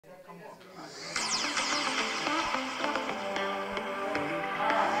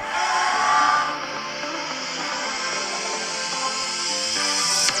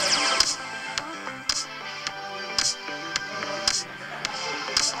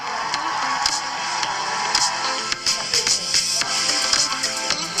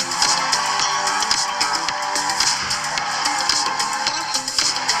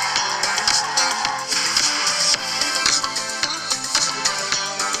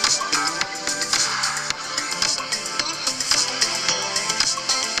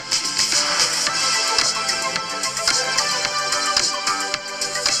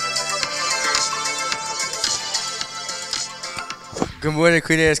Good morning,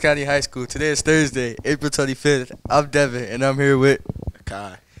 Queen Anne's County High School. Today is Thursday, April 25th. I'm Devin, and I'm here with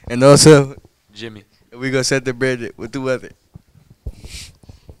Kai. and also Jimmy. and we gonna set the Brandon with the weather.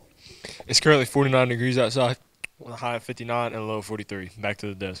 It's currently 49 degrees outside, with a high of 59 and a low of 43. Back to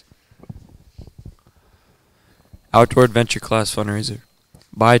the desk. Outdoor Adventure Class Fundraiser.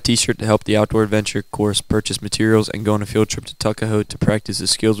 Buy a t-shirt to help the Outdoor Adventure course purchase materials and go on a field trip to Tuckahoe to practice the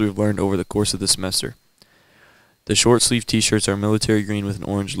skills we've learned over the course of the semester. The short sleeve t-shirts are military green with an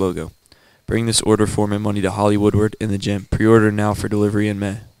orange logo. Bring this order form and money to Holly Woodward in the gym. Pre-order now for delivery in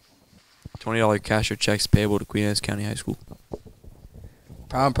May. $20 cash or checks payable to Queen Anne's County High School.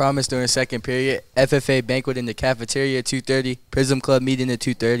 Prom promise during second period. FFA banquet in the cafeteria at 2:30. Prism Club meeting at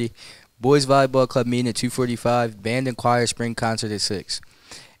 2:30. Boys Volleyball Club meeting at 2:45. Band and choir spring concert at 6.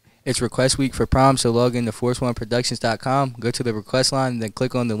 It's request week for prom, so log in to forceoneproductions.com, go to the request line, and then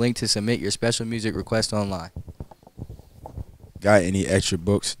click on the link to submit your special music request online. Got any extra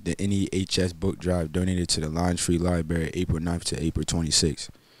books? The NEHS book drive donated to the Lions Free Library April 9th to April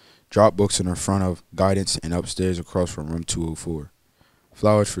 26th. Drop books in the front of guidance and upstairs across from room 204.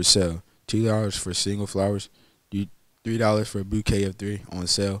 Flowers for sale. $2 for single flowers. $3 for a bouquet of 3 on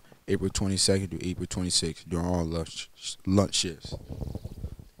sale April 22nd to April 26th during all lunch shifts.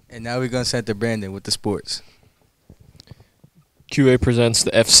 And now we're gonna set the Brandon with the sports. QA presents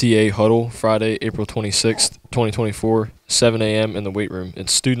the FCA Huddle Friday, April 26th, 2024, 7 a.m. in the weight room.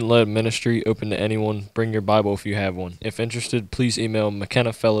 It's student-led ministry, open to anyone. Bring your Bible if you have one. If interested, please email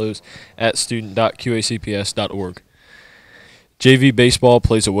mckennafellows@student.qacps.org. JV baseball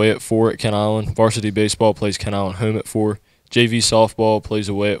plays away at 4 at Kent Island. Varsity baseball plays Kent Island home at 4. JV softball plays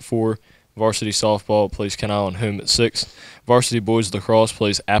away at 4. Varsity softball plays Kent Island home at 6. Varsity boys lacrosse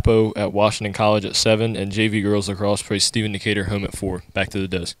plays Apo at Washington College at 7. And JV girls lacrosse plays Stephen Decatur home at 4. Back to the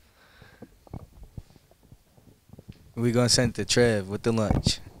desk. We're gonna send the Trev with the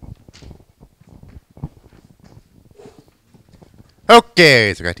lunch.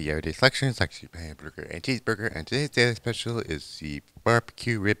 Okay, so we got the everyday selections, like hamburger and cheeseburger, and today's daily special is the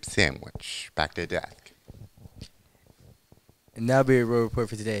barbecue rib sandwich. Back to the desk. And that'll be a road report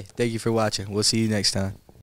for today. Thank you for watching. We'll see you next time.